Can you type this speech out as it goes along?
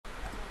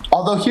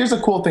Although here's a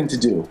cool thing to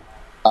do.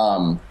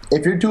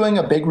 If you're doing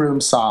a big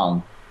room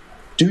song,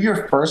 do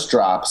your first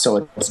drop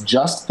so it's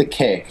just the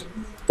kick,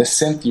 the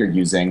synth you're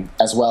using,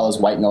 as well as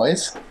white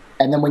noise.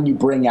 And then when you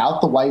bring out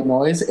the white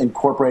noise,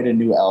 incorporate a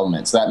new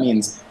element. So that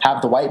means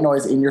have the white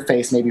noise in your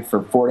face maybe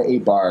for 4 to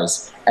 8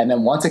 bars. And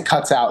then once it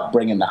cuts out,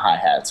 bring in the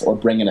hi-hats or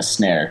bring in a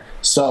snare.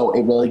 So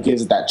it really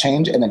gives it that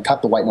change, and then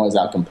cut the white noise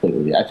out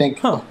completely. I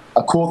think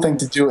a cool thing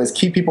to do is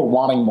keep people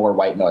wanting more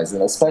white noise.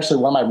 And especially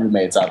one of my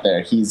roommates out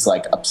there, he's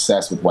like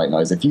obsessed with white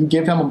noise. If you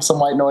give him some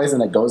white noise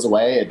and it goes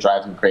away, it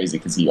drives him crazy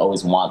because he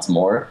always wants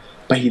more.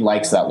 But he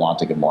likes that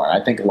wanting it more.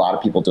 I think a lot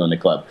of people do in the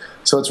club.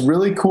 So it's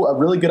really cool, a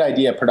really good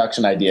idea,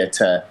 production idea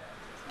to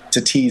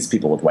tease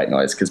people with white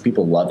noise because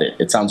people love it.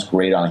 It sounds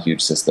great on a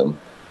huge system,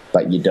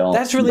 but you don't.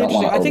 That's really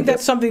interesting. I think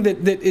that's something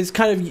that is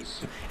kind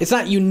of, it's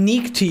not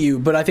unique to you,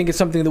 but I think it's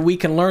something that we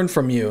can learn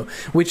from you,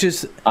 which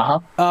is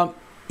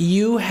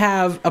you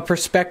have a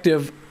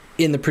perspective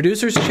in the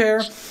producer's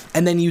chair,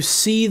 and then you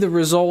see the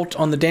result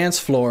on the dance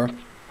floor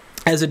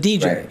as a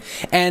DJ. Right.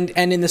 And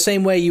in the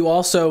same way, you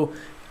also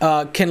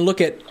can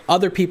look at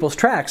other people's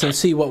tracks and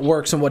see what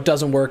works and what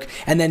doesn't work,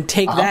 and then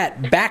take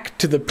that back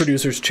to the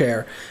producer's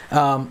chair.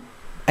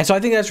 And so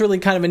I think that's really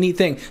kind of a neat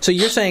thing. So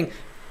you're saying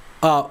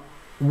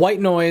white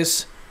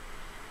noise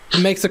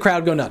makes the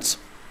crowd go nuts.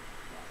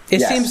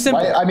 It seems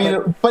simple. I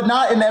mean, but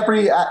not in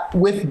every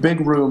with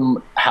big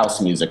room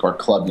house music or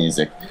club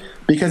music.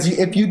 Because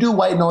if you do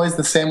white noise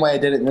the same way I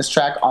did it in this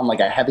track on like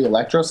a heavy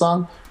electro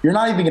song, you're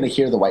not even going to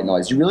hear the white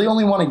noise. You really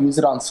only want to use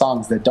it on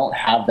songs that don't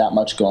have that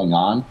much going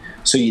on.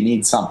 So you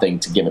need something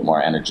to give it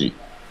more energy.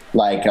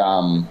 Like,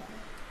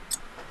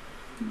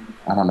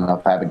 I don't know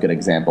if I have a good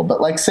example,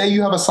 but like say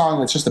you have a song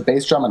that's just a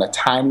bass drum and a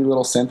tiny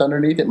little synth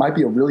underneath. It might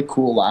be a really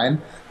cool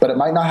line, but it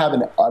might not have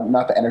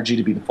enough energy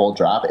to be the full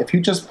drop. If you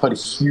just put a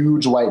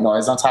huge white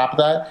noise on top of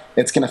that,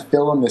 it's going to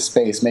fill in the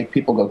space, make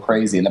people go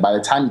crazy. And then by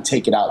the time you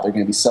take it out, they're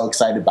going to be so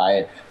excited by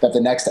it that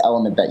the next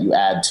element that you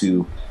add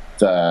to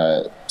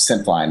the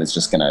synth line is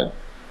just going to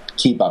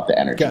keep up the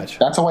energy. Gotcha.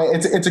 That's a way.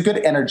 It's a good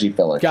energy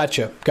filler.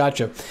 Gotcha.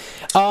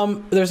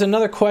 There's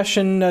another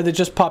question that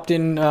just popped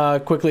in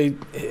quickly.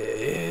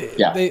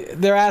 Yeah.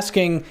 They're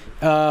asking.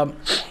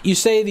 You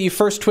say that you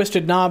first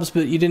twisted knobs,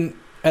 but you didn't.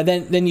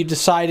 Then you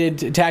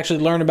decided to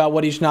actually learn about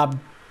what each knob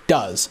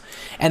does,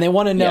 and they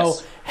want to know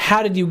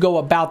how did you go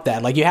about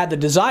that? Like you had the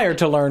desire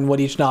to learn what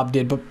each knob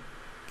did,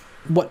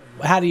 but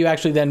how do you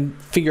actually then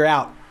figure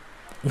out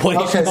what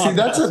each knob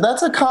does?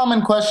 That's a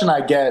common question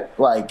I get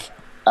like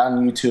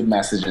on YouTube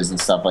messages and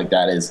stuff like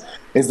that.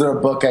 Is there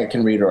a book I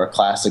can read or a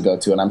class to go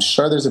to? And I'm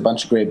sure there's a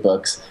bunch of great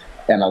books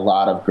and a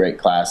lot of great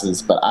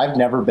classes, but I've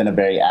never been a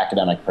very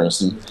academic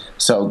person.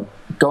 So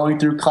going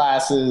through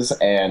classes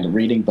and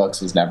reading books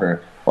was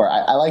never, or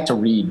I like to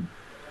read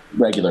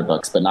regular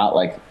books, but not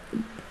like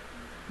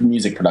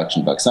music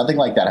production books. Nothing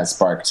like that has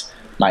sparked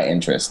my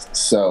interest.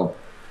 So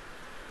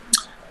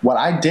what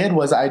I did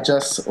was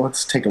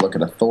let's take a look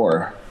at a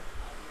Thor.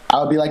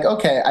 I would be like,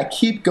 okay, I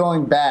keep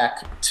going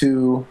back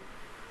to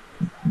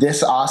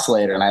this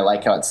oscillator and I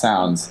like how it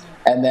sounds.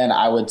 And then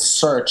I would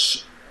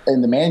search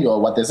in the manual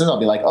what this is. I'll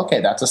be like,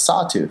 okay, that's a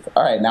sawtooth.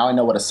 All right, now I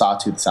know what a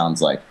sawtooth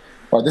sounds like.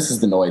 Or this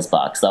is the noise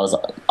box. That was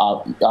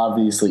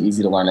obviously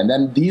easy to learn. And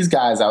then these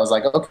guys, I was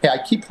like, okay, I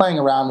keep playing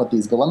around with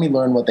these, but let me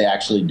learn what they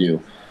actually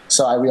do.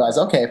 So I realized,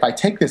 okay, if I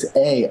take this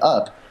A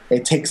up,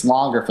 it takes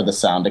longer for the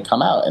sound to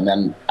come out. And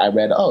then I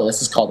read, oh,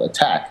 this is called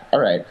attack. All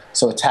right,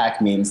 so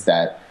attack means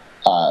that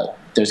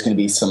there's going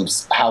to be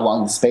how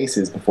long the space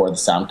is before the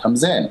sound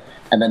comes in.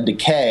 And then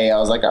decay, I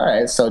was like, all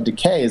right, so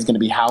decay is going to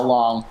be how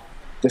long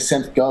the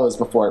synth goes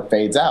before it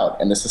fades out.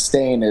 And the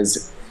sustain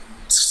is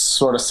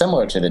sort of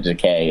similar to the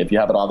decay. If you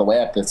have it all the way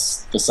up, the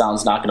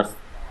sound's not going to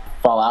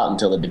fall out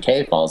until the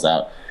decay falls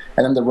out.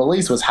 And then the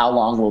release was how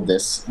long will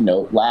this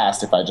note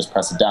last if I just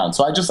press it down.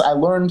 So I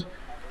learned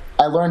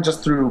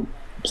just through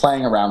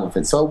playing around with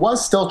it. So it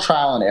was still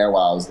trial and error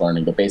while I was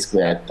learning, but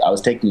basically I was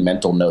taking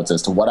mental notes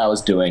as to what I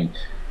was doing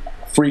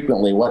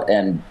frequently, what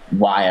and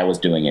why I was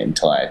doing it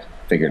until I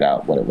figured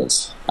out what it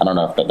was. I don't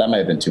know if that might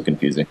have been too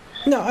confusing.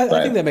 No, I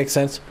think that makes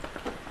sense.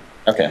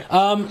 Okay.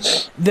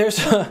 There's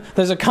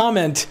a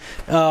comment.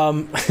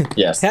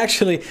 Yes.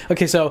 Actually,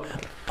 okay. So,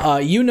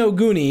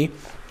 Goonie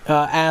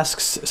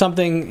asks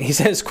something. He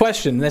says,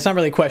 "Question." That's not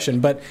really a question,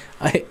 but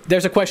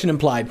there's a question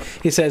implied.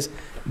 He says,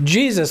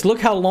 "Jesus, look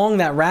how long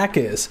that rack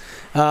is."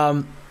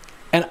 And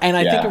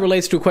I think it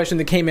relates to a question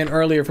that came in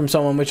earlier from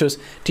someone, which was,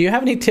 "Do you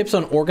have any tips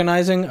on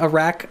organizing a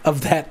rack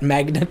of that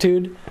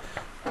magnitude?"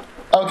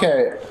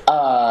 Okay.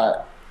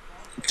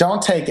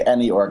 Don't take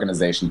any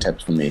organization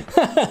tips from me.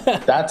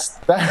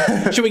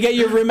 Should we get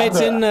your roommates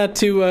in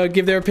to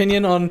give their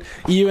opinion on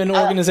you and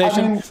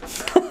organization?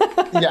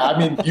 I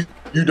mean,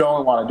 you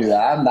don't want to do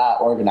that. I'm not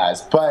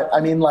organized. But,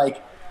 I mean,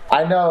 like,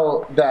 I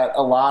know that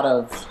a lot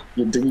of...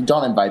 You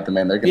don't invite them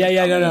in. They're going to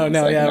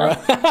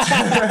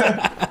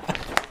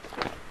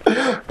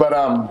right. But,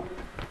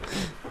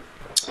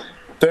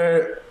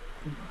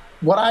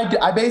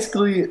 I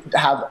basically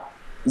have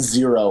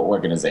zero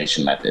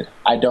organization method.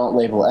 I don't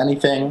label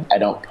anything. I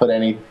don't put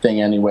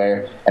anything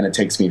anywhere, and it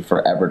takes me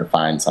forever to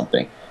find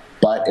something.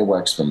 But it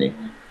works for me.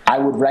 I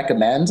would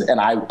recommend, and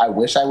I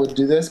wish I would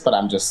do this, but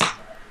I'm just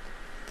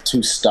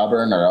too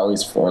stubborn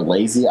or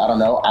lazy. I don't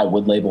know. I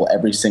would label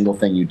every single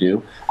thing you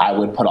do. I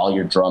would put all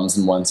your drums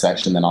in one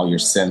section, then all your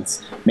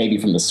synths, maybe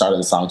from the start of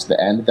the song to the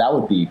end. That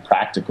would be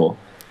practical.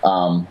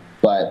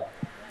 But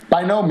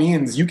by no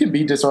means, you can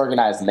be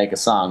disorganized and make a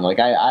song. Like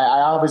I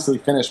obviously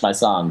finish my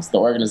songs. The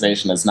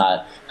organization has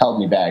not held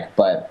me back,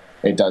 but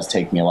it does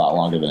take me a lot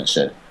longer than it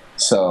should.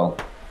 So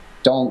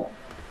don't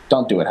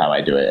do it how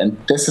I do it. And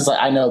this is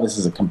I know this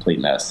is a complete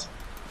mess,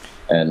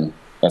 and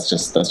that's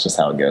just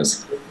how it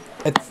goes.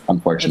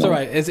 Unfortunately, it's all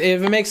right.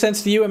 If it makes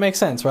sense to you, it makes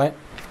sense, right?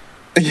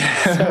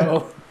 Yeah.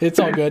 So it's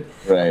all good.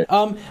 Right.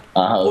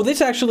 Well,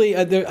 this actually,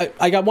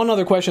 I got one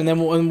other question, then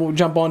we'll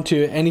jump on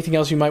to anything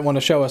else you might want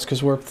to show us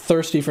because we're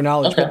thirsty for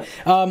knowledge. Okay.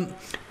 But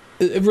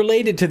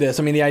related to this,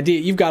 I mean, the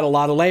idea, you've got a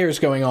lot of layers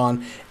going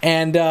on,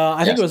 and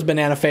I think it was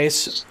Banana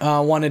Face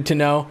wanted to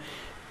know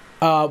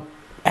how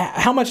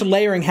much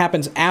layering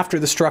happens after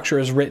the structure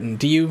is written.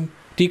 Do you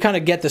kind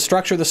of get the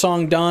structure of the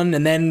song done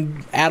and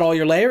then add all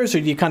your layers, or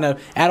do you kind of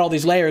add all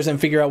these layers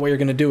and figure out what you're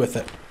going to do with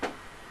it?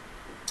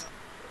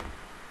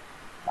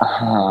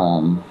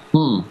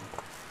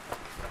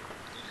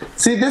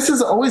 See,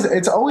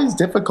 it's always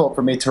difficult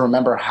for me to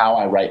remember how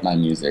I write my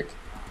music.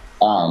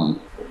 I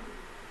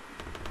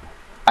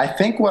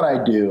think what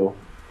I do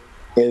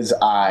is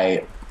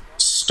I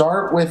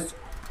start with,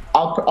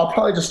 I'll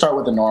probably just start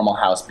with a normal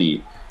house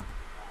beat,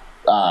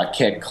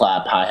 kick,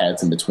 clap,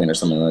 hi-hats in between or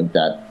something like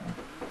that.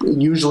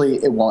 Usually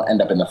it won't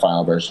end up in the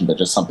final version, but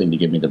just something to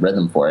give me the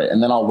rhythm for it.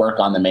 And then I'll work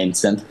on the main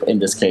synth. In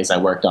this case, I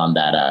worked on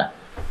that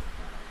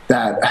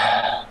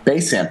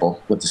bass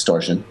sample with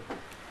distortion.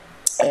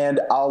 And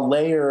I'll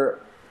layer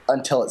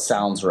until it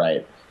sounds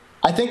right.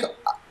 I think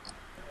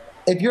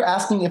if you're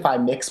asking if I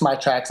mix my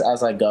tracks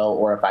as I go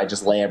or if I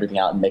just lay everything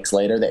out and mix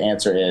later, the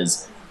answer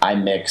is I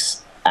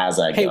mix as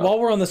I go. Hey, while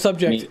we're on the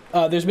subject,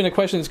 there's been a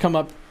question that's come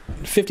up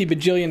 50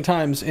 bajillion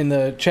times in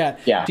the chat.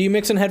 Yeah. Do you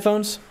mix in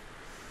headphones?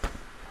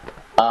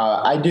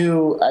 I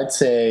do, I'd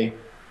say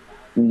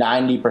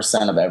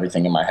 90% of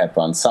everything in my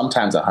headphones,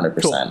 sometimes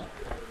 100%.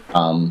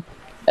 Cool.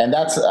 And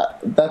that's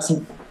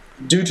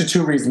due to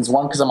two reasons.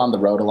 One, because I'm on the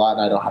road a lot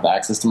and I don't have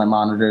access to my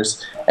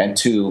monitors. And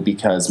two,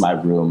 because my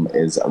room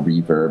is a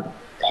reverb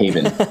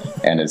haven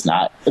and is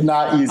not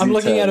easy. I'm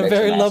looking at a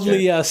very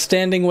lovely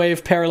standing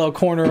wave parallel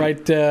corner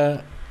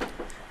parallel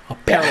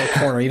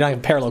corner. You don't have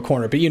a parallel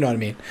corner, but you know what I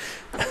mean.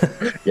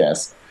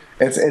 Yes.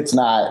 It's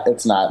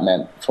not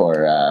meant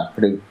for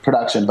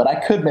production, but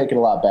I could make it a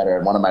lot better.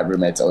 One of my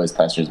roommates always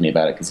pesters me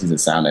about it because he's a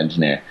sound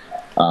engineer.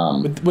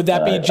 Would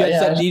that be Jet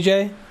Set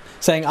DJ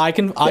saying I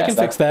can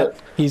fix that?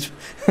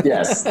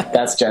 Yes,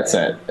 that's Jet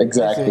Set.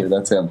 Exactly,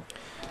 that's him.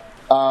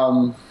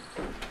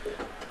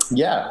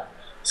 Yeah.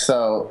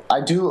 So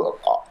I do,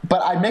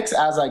 but I mix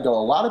as I go.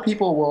 A lot of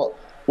people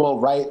will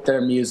write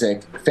their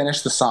music,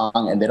 finish the song,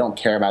 and they don't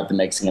care about the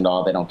mixing at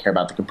all. They don't care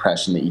about the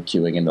compression, the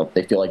EQing, and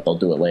they feel like they'll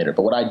do it later.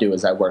 But what I do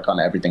is I work on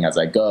everything as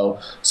I go.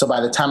 So by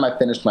the time I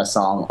finish my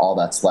song, all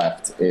that's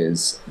left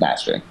is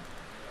mastering.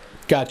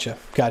 Gotcha.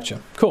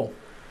 Cool.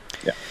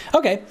 Yeah.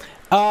 Okay.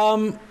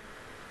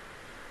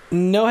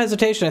 No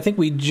hesitation. I think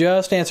we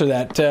just answered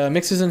that.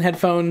 Mixes and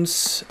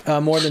headphones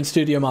more than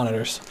studio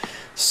monitors.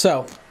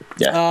 So,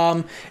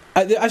 yeah.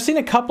 I've seen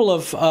a couple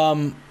of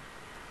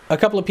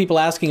people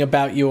asking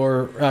about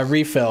your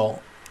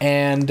refill,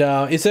 and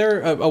is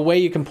there a way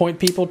you can point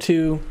people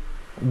to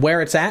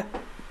where it's at?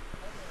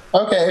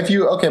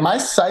 Okay, my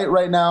site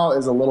right now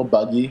is a little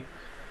buggy.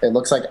 It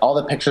looks like all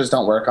the pictures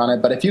don't work on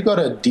it, but if you go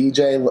to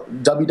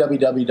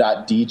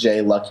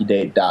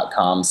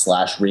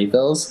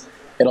www.djluckydate.com/refills,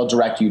 it'll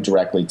direct you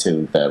directly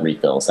to the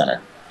refill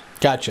center.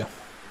 Gotcha.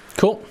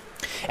 Cool.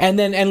 And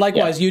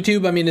likewise, yeah.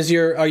 YouTube. I mean,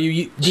 are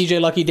you DJ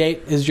Lucky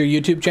Date? Is your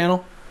YouTube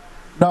channel?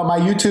 No, my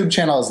YouTube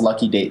channel is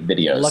LuckyDate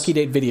Videos.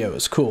 LuckyDate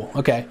Videos, cool.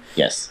 Okay.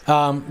 Yes.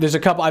 There's a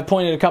couple. I've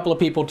pointed a couple of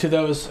people to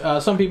those.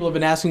 Some people have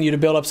been asking you to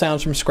build up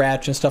sounds from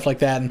scratch and stuff like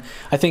that. And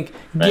I think,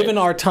 given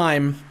our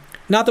time,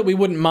 not that we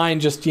wouldn't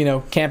mind just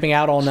camping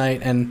out all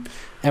night and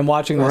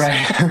watching this.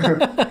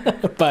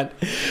 Right. But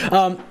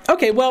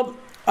okay, well,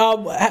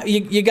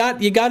 you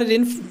got it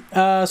in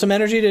some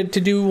energy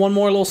to do one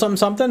more little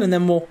something, and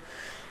then we'll.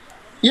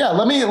 Yeah,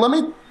 let me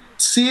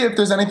see if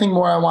there's anything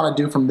more I want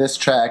to do from this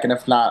track, and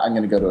if not, I'm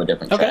going to go to a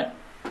different track. Okay,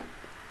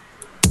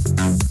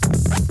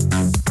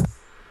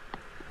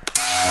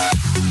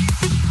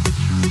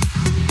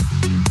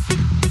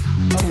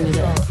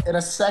 so in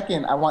a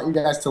second, I want you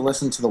guys to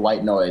listen to the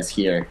white noise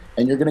here,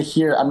 and you're going to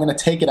hear, I'm going to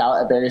take it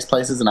out at various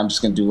places, and I'm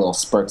just going to do little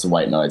spurts of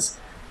white noise.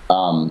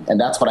 And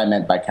that's what I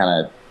meant by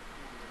kind of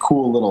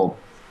cool little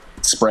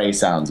spray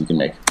sounds you can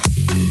make.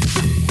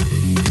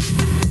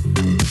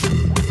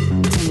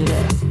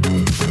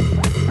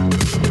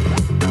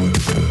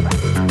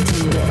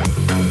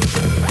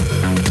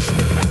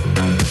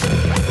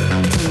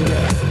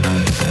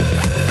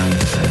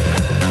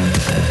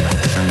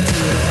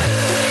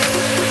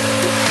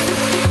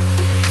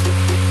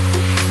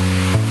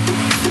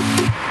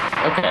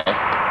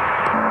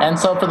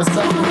 So for the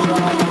second drum,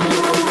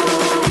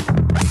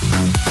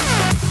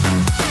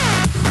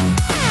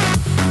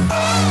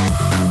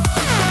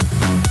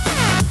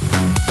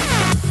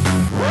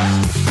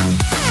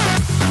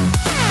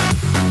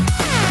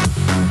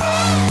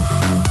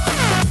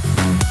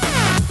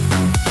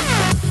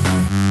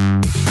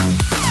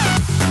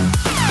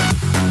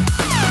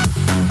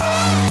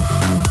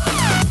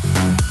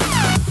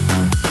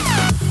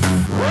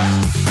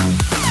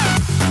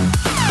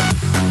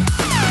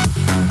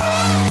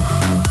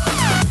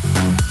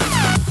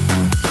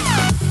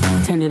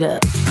 turn it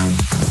up.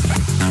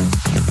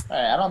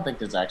 I don't think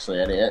there's actually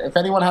any. If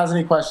anyone has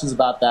any questions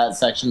about that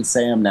section,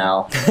 say them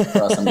now.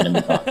 Or else I'm going to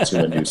move on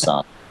to a new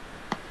song.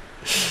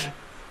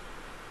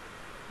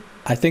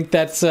 I think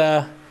that's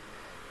a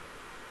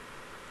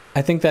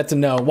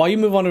no. While you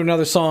move on to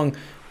another song,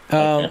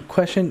 Okay.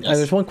 question. Yes.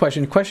 There's one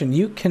question. Question.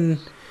 You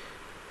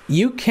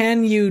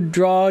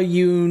draw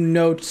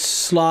note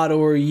slot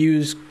or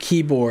use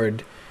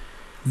keyboard?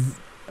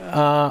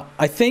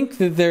 I think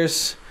that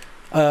there's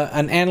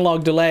an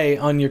analog delay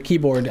on your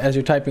keyboard as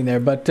you're typing there,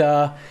 but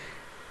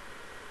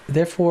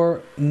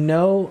therefore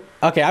no.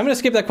 Okay, I'm going to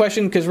skip that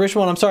question because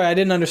Rishwan, I'm sorry, I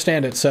didn't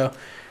understand it. So,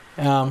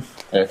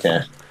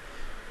 Okay.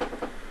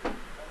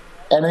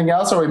 Anything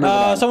else, or are we moving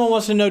on? someone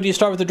wants to know: do you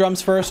start with the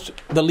drums first,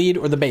 the lead,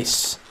 or the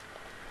bass?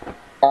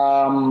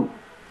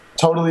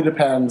 Totally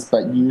depends,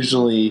 but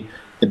usually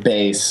the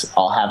bass.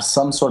 I'll have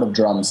some sort of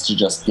drums to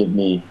just give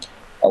me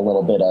a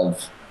little bit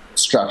of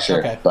structure,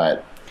 Okay.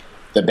 but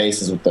the bass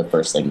is the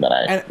first thing that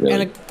I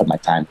really put my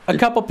time to. A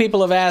couple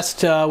people have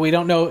asked, we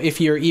don't know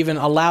if you're even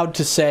allowed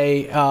to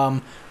say,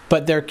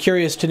 but they're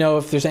curious to know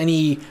if there's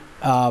any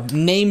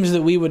names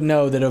that we would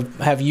know that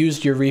have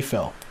used your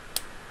refill.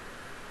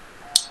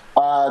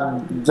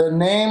 The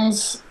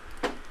names,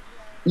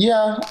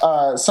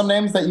 some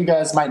names that you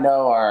guys might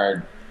know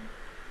are.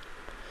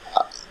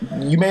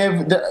 You may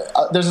have.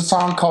 There's a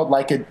song called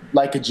 "Like a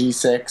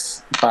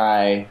G6"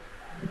 by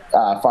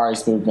Far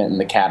East Movement and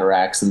the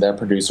Cataracts, and their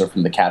producer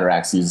from the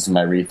Cataracts uses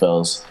my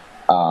refills.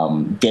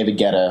 David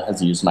Guetta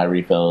has used my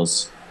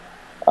refills.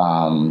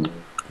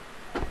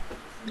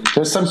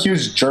 There's some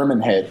huge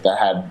German hit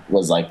that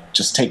was like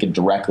just taken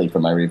directly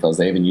from my refills.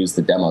 They even used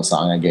the demo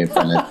song I gave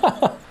from it.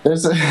 I'd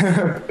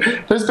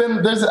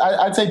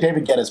say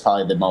David Guetta is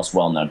probably the most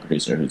well-known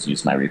producer who's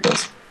used my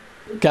refills.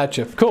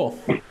 Gotcha. Cool.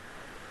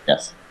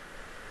 Yes.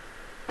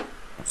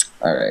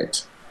 All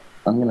right.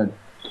 I'm gonna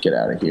get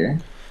out of here.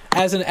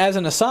 As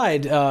an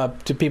aside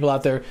to people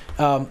out there,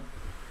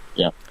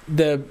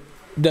 the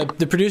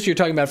producer you're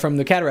talking about from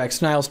the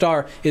Cataracts, Niall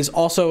Starr, is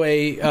also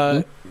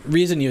a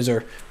Reason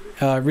user,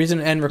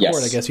 Reason and Record,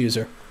 Yes. I guess,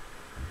 user.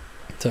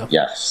 So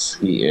Yes,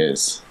 he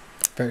is.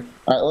 very.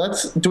 All right,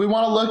 do we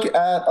want to look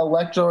at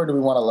electro or do we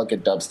want to look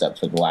at dubstep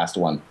for the last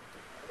one?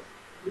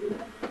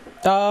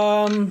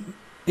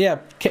 Yeah.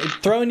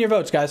 Throw in your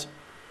votes, guys.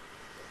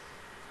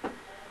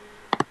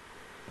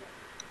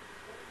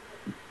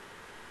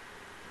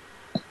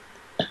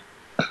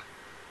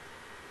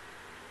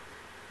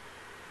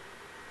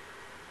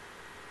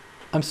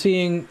 I'm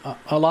seeing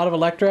a lot of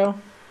electro.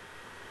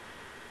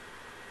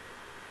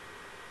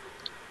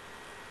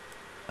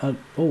 God,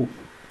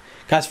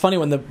 it's funny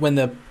when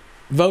the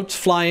votes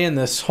fly in,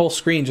 this whole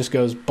screen just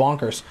goes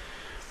bonkers.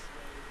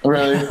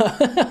 Really?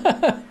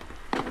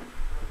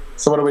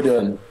 So what are we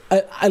doing?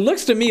 It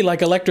looks to me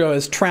like electro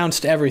has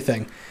trounced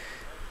everything.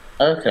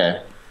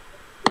 Okay.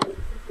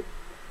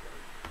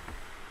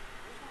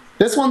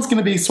 This one's going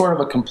to be sort of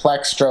a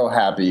complextro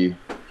happy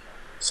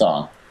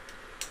song.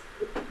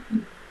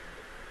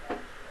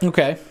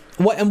 Okay.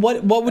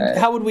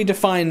 How would we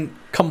define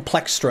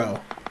complextro?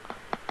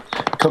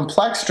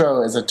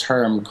 Complextro is a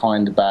term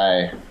coined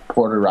by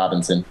Porter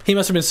Robinson. He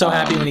must have been so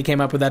happy when he came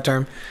up with that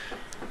term.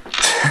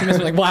 He must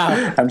be like,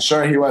 wow. I'm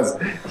sure he was.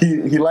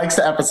 He likes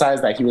to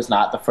emphasize that he was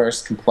not the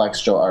first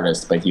complextro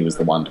artist, but he was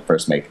the one to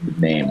first make the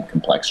name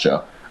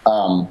complextro.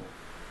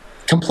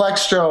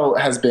 Complextro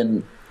has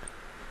been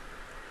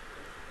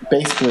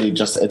basically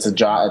it's a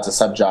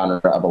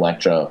subgenre of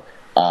electro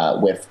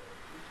with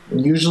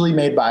usually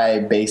made by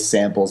bass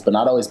samples, but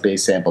not always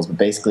bass samples. But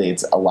basically,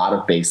 it's a lot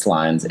of bass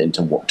lines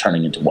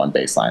turning into one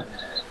bass line.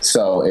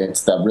 So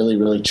it's the really,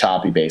 really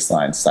choppy bass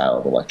line style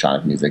of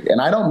electronic music. And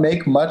I don't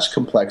make much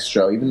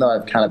complextro, even though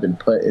I've kind of been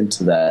put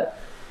into that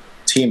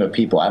team of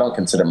people. I don't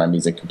consider my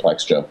music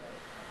complextro.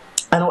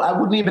 I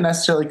wouldn't even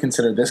necessarily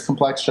consider this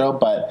complextro,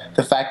 but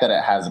the fact that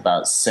it has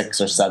about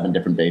 6 or 7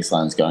 different bass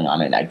lines going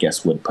on it, I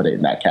guess would put it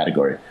in that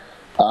category.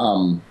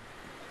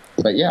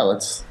 But yeah,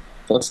 let's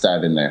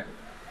dive in there.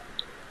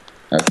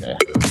 Okay.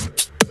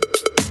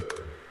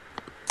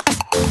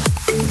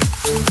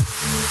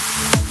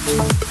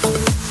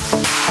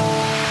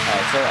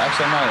 So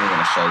actually, I'm not even going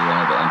to show you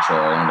any of the intro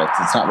or anything.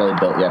 It's not really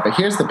built yet, but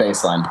here's the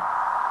bass line.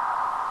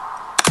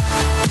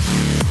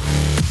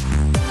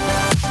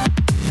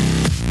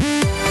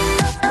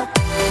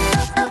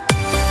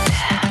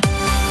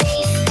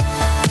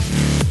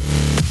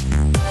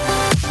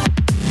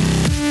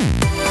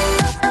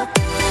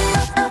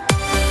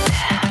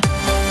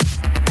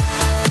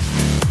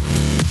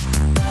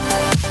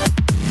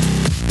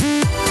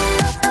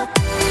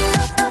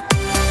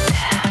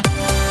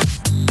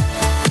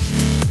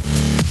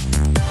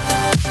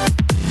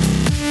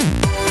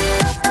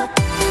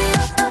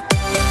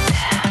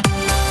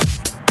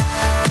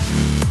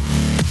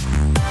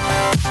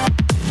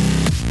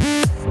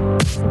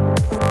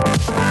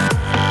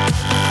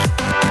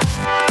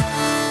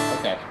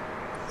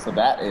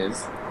 that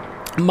is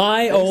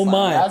my oh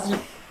my.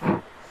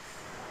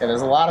 Yeah,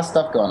 there's a lot of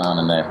stuff going on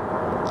in there.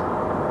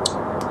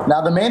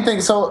 Now the main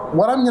thing, so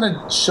what I'm going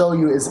to show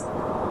you is,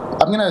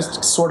 I'm going to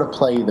sort of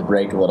play the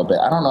break a little bit.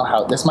 I don't know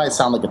how, this might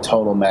sound like a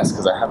total mess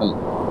because I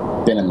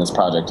haven't been in this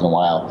project in a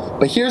while.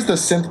 But here's the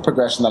synth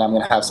progression that I'm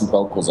going to have some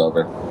vocals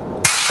over.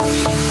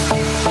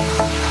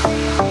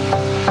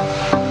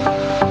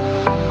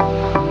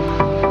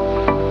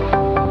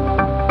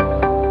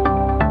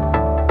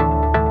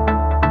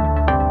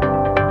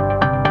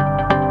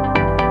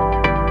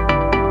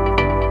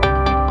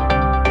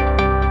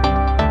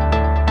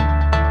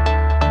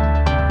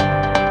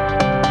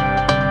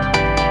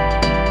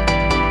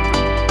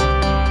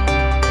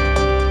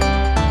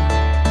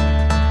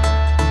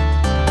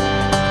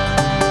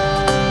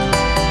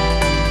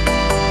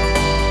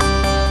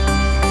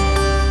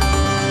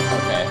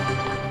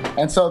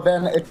 And so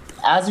then,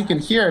 as you can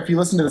hear, if you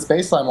listen to this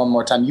bass line one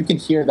more time, you can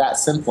hear that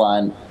synth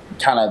line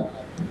kind of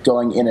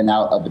going in and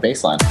out of the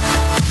bass line.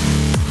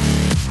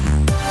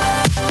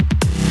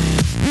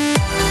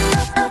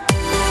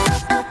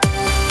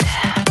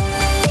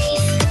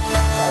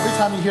 Every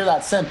time you hear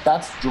that synth,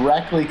 that's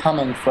directly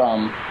coming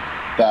from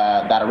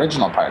that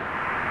original part.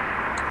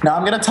 Now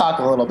I'm going to talk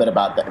a little bit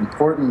about the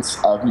importance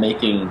of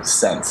making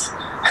sense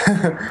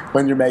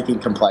when you're making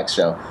complex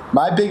show.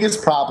 My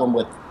biggest problem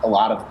with a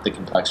lot of the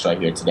complex show I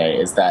hear today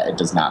is that it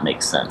does not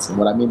make sense. And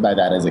what I mean by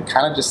that is it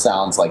kind of just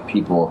sounds like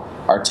people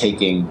are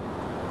taking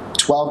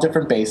 12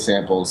 different bass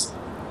samples,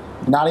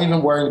 not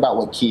even worrying about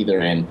what key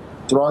they're in,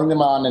 throwing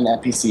them on an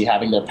MPC,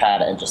 having their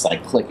pad, and just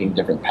like clicking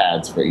different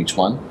pads for each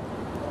one.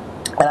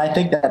 And I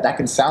think that that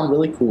can sound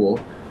really cool,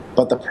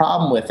 but the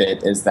problem with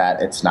it is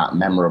that it's not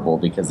memorable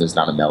because there's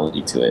not a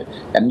melody to it.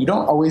 And you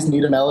don't always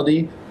need a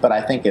melody, but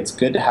I think it's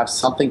good to have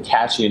something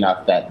catchy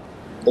enough that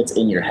it's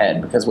in your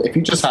head. Because if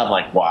you just have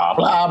like blah,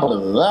 blah, blah,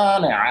 blah,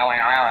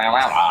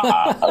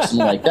 blah, or something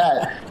like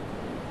that,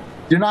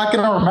 you're not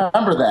going to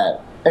remember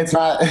that. It's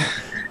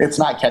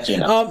not catchy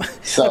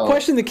enough. A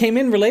question that came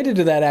in related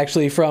to that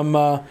actually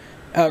from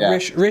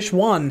Rish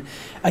One.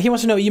 He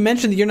wants to know, you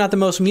mentioned that you're not the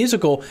most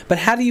musical, but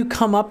how do you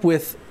come up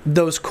with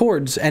those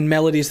chords and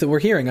melodies that we're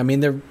hearing? I mean,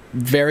 they're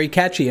very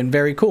catchy and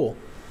very cool.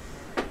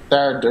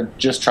 They're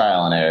just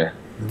trial and error.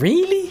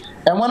 Really?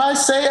 And when I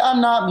say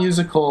I'm not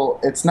musical,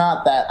 it's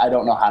not that I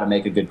don't know how to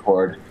make a good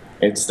chord.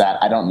 It's that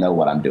I don't know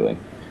what I'm doing.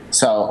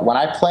 So when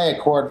I play a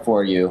chord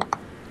for you,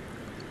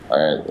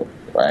 or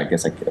I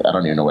guess I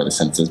don't even know where the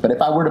sentence is, but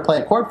if I were to play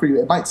a chord for you,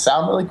 it might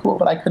sound really cool,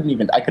 but I could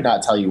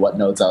not tell you what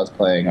notes I was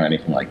playing or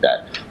anything like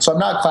that. So I'm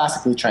not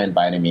classically trained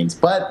by any means,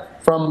 but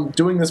from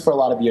doing this for a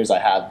lot of years,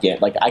 I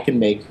can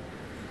make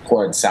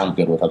chords sound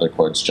good with other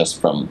chords just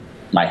from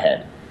my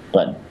head,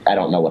 but I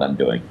don't know what I'm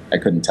doing. I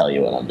couldn't tell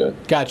you what I'm doing.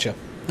 Gotcha.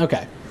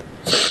 Okay.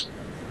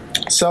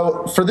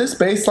 So for this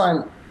bass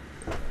line,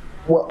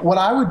 what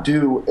I would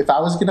do if I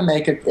was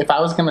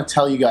gonna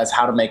tell you guys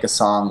how to make a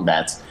song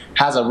that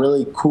has a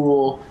really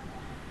cool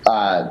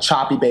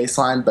choppy bass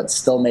line but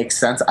still makes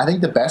sense, I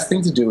think the best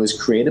thing to do is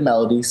create a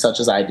melody such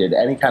as I did,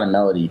 any kind of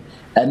melody,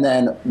 and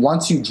then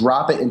once you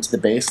drop it into the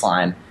bass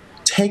line,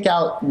 take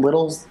out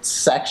little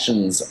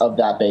sections of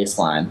that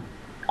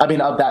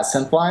of that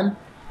synth line,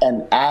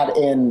 and add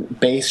in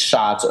bass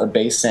shots or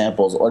bass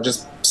samples or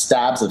just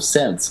stabs of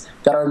synths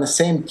that are in the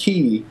same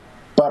key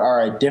but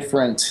are a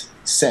different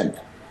synth.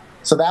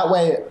 So that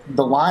way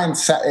the line,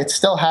 it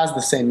still has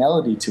the same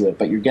melody to it,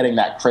 but you're getting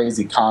that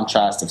crazy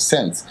contrast of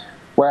synths.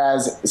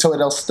 So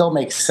it'll still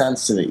make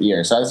sense to the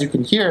ear. So as you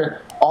can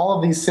hear, all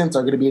of these synths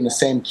are going to be in the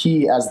same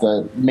key as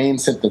the main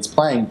synth that's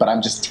playing, but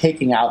I'm just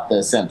taking out the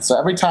synth. So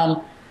every time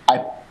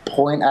I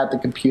point at the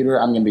computer,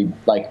 I'm going to be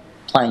like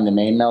playing the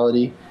main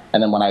melody,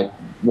 and then when I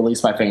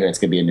release my finger, it's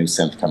going to be a new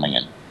synth coming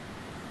in.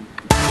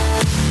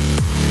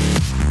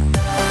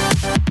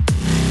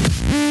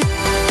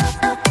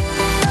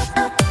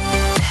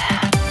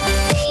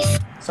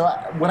 So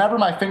whenever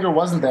my finger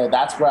wasn't there,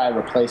 that's where I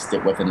replaced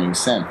it with a new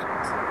synth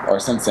or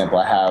synth sample.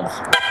 I have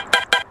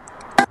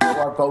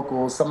or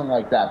vocals, something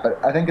like that.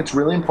 But I think it's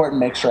really important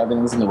to make sure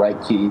everything's in the right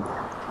key.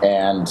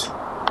 And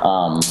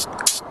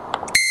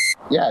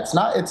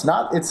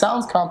it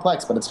sounds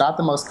complex, but it's not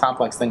the most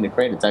complex thing to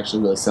create. It's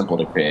actually really simple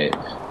to create.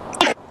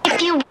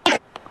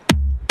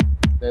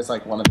 There's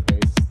like one of the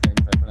bass things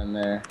I put in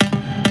there.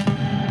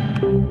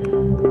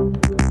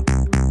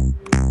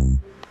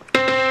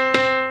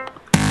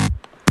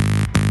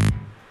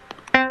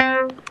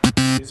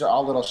 These are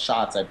all little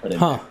shots I put in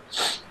there,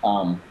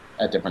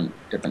 at different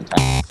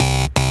times.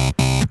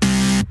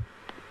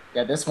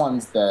 Yeah, this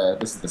is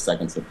the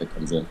second synth that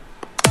comes in.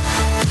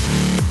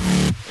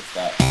 It's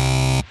that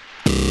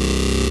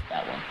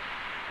one.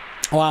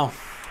 Wow.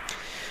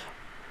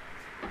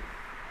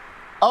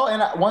 Oh,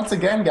 and once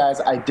again, guys,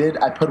 I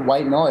put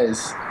white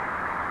noise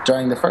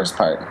during the first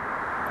part.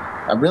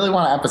 I really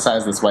want to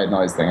emphasize this white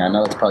noise thing. I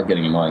know it's probably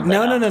getting annoying.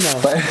 No.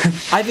 But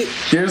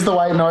here's the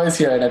white noise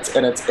here, and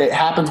it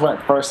happens when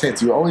it first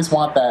hits. You always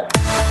want that.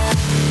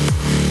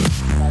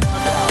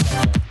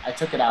 I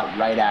took it out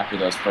right after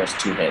those first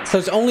two hits. So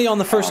it's only on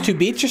the first two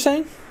beats, you're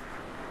saying?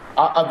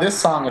 This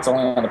song, it's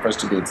only on the first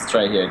 2 beats. It's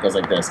right here. It goes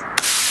like this.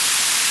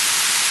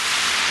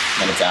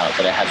 And it's out,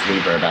 but it has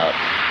reverb out.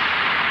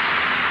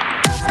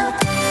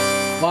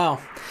 Wow.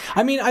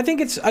 I mean, I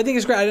think it's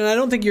great, and I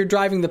don't think you're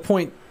driving the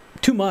point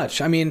too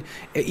much. I mean,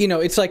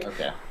 it's like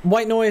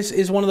white noise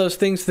is one of those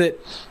things that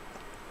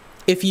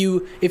if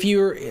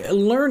you're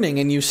learning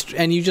and you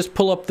just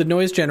pull up the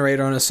noise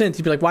generator on a synth,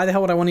 you'd be like, why the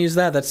hell would I want to use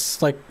that?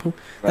 That's like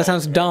that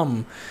sounds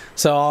dumb.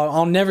 So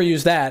I'll never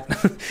use that.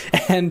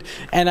 and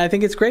I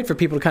think it's great for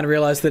people to kind of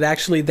realize that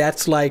actually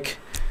that's like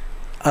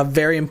a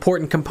very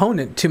important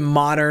component to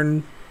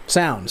modern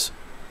sounds.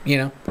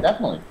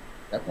 Definitely.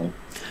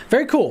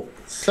 Very cool.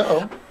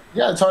 So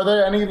are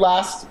there any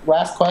last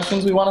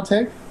questions we want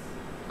to take?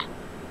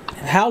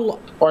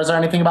 Or is there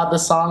anything about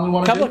this song we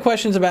want to do? A couple of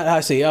questions about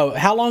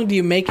how long do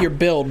you make your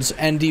builds,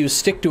 and do you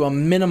stick to a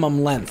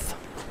minimum length?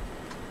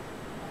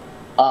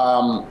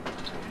 No,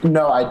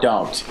 I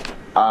don't.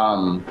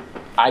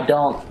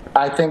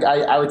 I think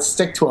I would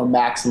stick to a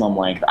maximum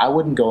length. I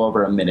wouldn't go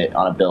over a minute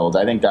on a build.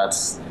 I think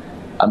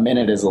a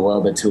minute is a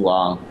little bit too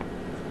long.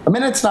 A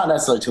minute's not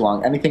necessarily too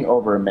long. Anything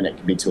over a minute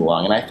can be too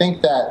long. And I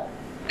think that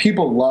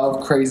people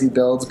love crazy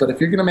builds, but if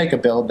you're going to make a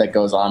build that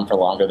goes on for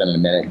longer than a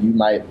minute,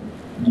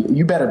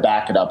 you better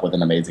back it up with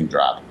an amazing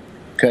drop,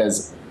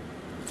 because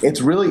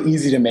it's really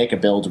easy to make a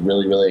build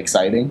really, really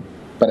exciting,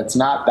 but it's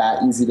not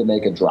that easy to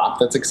make a drop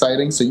that's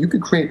exciting. So you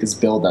could create this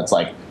build that's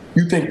like,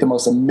 you think the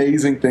most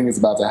amazing thing is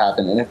about to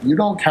happen, and if you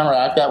don't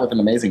counteract that with an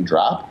amazing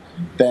drop,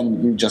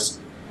 then you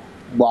just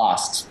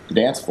lost the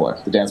dance floor.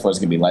 The dance floor is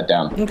going to be let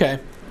down. Okay.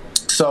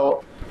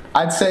 So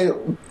I'd say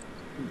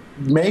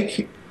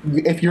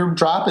if your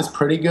drop is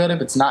pretty good, if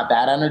it's not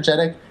that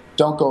energetic,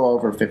 don't go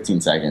over 15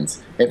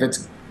 seconds. If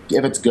it's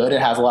good, it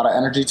has a lot of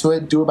energy to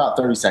it, do about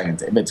 30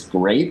 seconds. If it's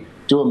great,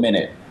 do a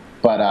minute.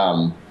 But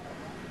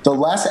the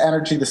less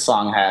energy the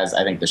song has,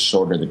 I think the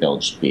shorter the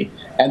build should be,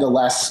 and the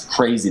less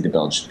crazy the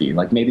build should be.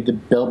 Like maybe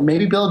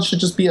build should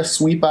just be a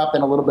sweep up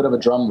and a little bit of a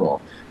drum roll.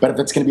 But if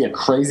it's going to be a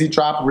crazy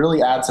drop,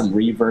 really add some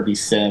reverby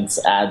synths,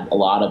 add a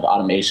lot of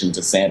automation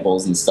to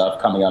samples and stuff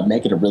coming up,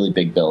 make it a really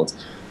big build.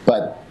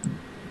 But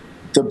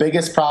the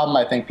biggest problem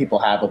I think people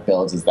have with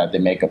builds is that they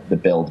make up the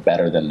build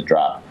better than the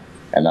drop.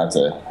 And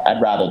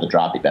I'd rather the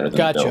drop be better than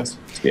the builds,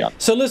 to be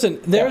honest. So listen,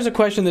 there's a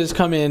question that has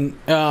come in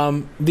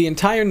the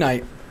entire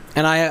night,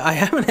 and I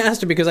haven't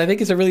asked it because I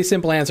think it's a really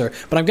simple answer,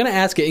 but I'm going to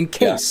ask it in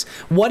case.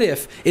 Yeah. What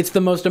if it's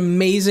the most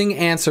amazing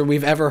answer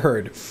we've ever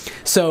heard?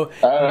 So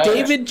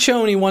David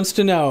Choney wants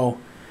to know,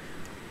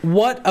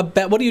 what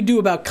do you do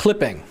about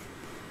clipping?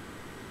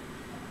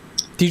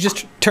 Do you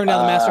just turn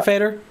down the master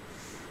fader?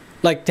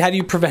 Like, how do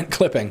you prevent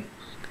clipping?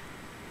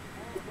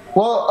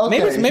 Well,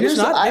 okay. Maybe it's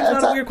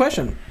not a weird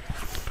question.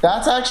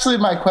 That's actually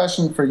my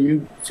question for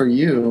you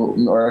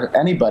or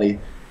anybody.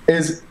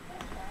 Is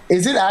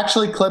it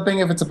actually clipping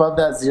if it's above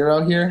that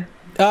 0 here?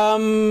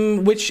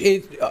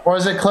 Or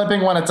is it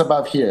clipping when it's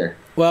above here?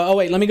 Well,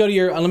 let me look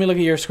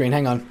at your screen.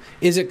 Hang on.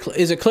 Is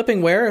it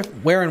clipping where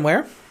and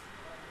where?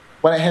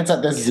 When it hits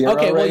at this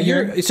 0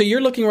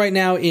 you're looking right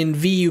now in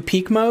VU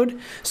peak mode.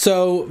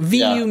 So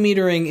VU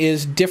metering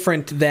is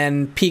different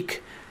than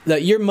peak.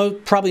 You're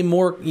probably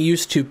more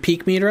used to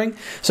peak metering.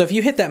 So if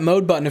you hit that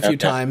mode button a few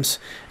times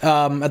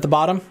at the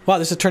bottom, wow,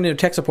 this has turned into a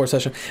tech support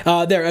session.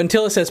 There,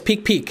 until it says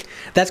peak,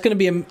 that's going to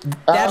be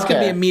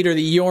a meter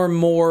that you're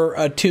more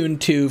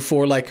attuned to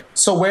for like.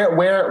 So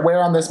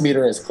where on this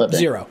meter is clipping?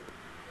 0.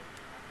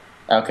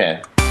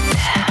 Okay.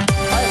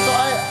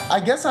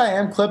 I guess I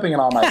am clipping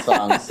in all my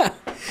songs,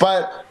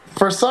 but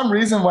for some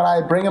reason when I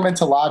bring them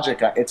into Logic,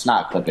 it's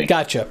not clipping.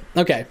 Gotcha.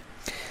 Okay.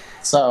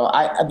 So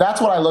that's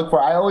what I look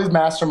for. I always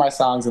master my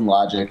songs in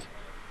Logic,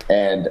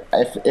 and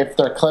if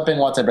they're clipping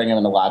once I bring them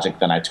into Logic,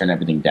 then I turn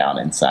everything down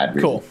inside.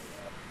 Really. Cool.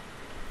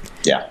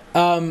 Yeah.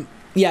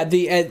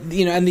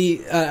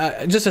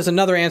 Just as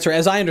another answer,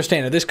 as I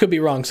understand it, this could be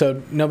wrong.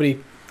 So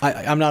nobody,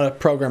 I'm not a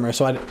programmer,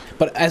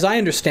 but as I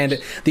understand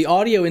it, the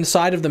audio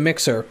inside of the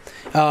mixer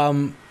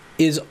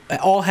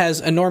has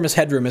enormous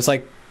headroom. It's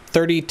like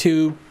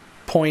 32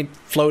 point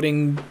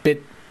floating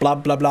bit. Blah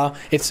blah blah.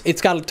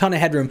 It's got a ton of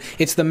headroom.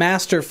 It's the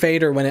master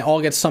fader when it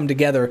all gets summed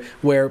together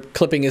where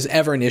clipping is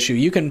ever an issue.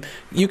 You can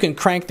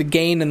crank the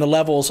gain and the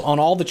levels on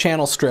all the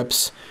channel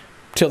strips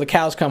till the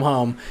cows come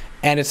home,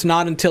 and it's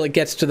not until it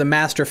gets to the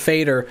master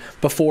fader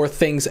before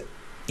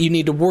you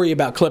need to worry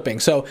about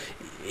clipping. So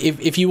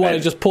if you want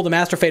to just pull the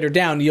master fader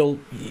down, you'll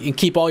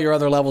keep all your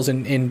other levels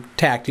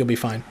intact. You'll be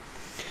fine.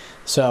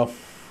 So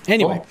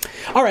anyway,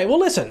 All right. Well,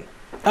 listen,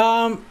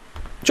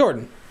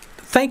 Jordan.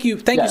 Thank you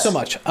so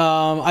much.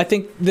 I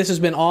think this has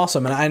been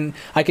awesome, and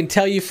I can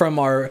tell you from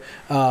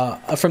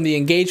from the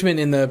engagement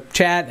in the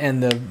chat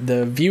and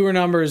the viewer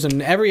numbers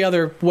and every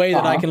other way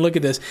that I can look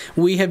at this,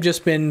 we have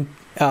just been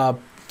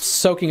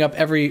soaking up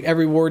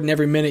every word and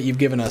every minute you've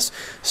given us.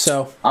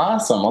 So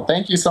awesome. Well,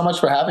 thank you so much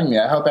for having me.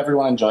 I hope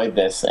everyone enjoyed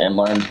this and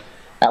learned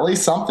at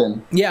least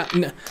something. Yeah,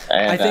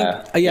 I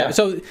think.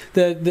 So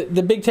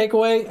the big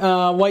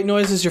takeaway: white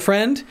noise is your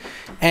friend,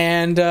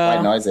 and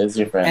white noise is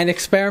your friend, and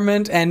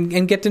experiment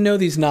and get to know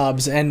these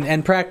knobs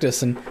and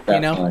practice and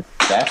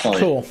definitely.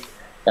 Cool.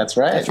 That's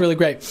right. That's really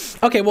great.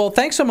 Okay, well,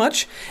 thanks so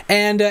much.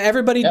 And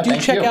everybody, do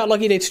check out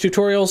LuckyDate's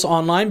tutorials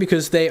online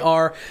because they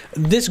are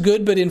this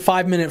good, but in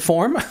 5-minute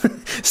form.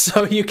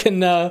 So you can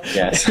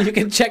you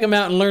can check them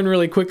out and learn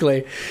really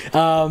quickly.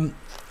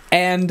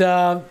 And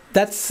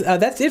that's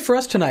it for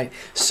us tonight.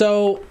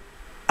 So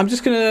I'm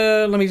just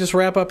let me just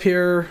wrap up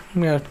here.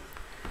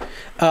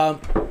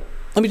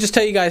 Let me just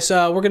tell you guys,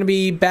 we're going to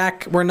be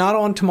back. We're not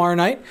on tomorrow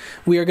night.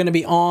 We are going to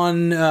be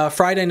on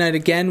Friday night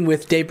again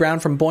with Dave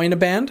Brown from Boy in a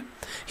Band.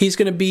 He's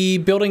going to be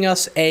building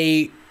us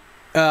a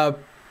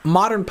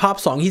modern pop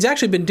song. He's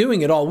actually been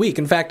doing it all week.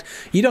 In fact,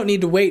 you don't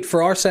need to wait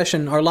for our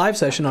live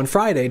session on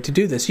Friday to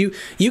do this.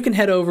 You can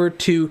head over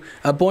to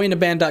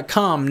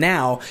boyinaband.com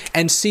now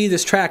and see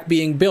this track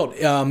being built.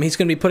 He's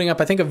going to be putting up,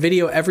 I think, a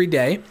video every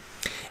day.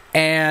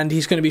 And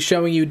he's going to be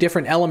showing you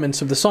different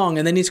elements of the song.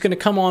 And then he's going to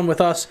come on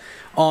with us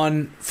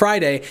on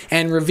Friday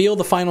and reveal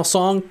the final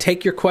song,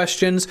 take your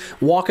questions,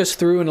 walk us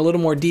through in a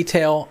little more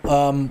detail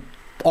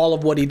all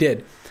of what he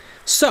did.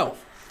 So,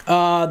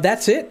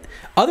 that's it.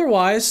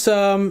 Otherwise,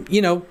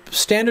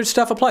 standard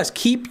stuff applies.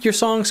 Keep your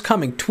songs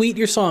coming. Tweet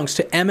your songs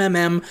to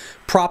MMM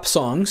Prop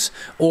Songs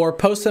or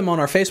post them on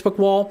our Facebook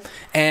wall.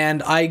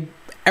 And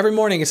every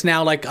morning it's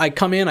now like I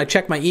come in, I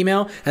check my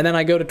email, and then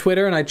I go to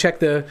Twitter and I check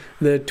the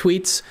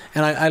tweets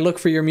and I look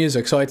for your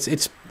music. So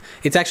it's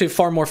actually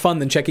far more fun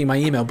than checking my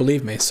email,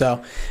 believe me.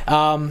 So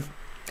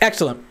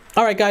excellent.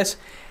 All right, guys,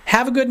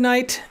 have a good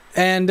night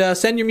and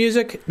send your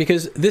music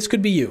because this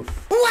could be you.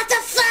 What the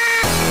fuck?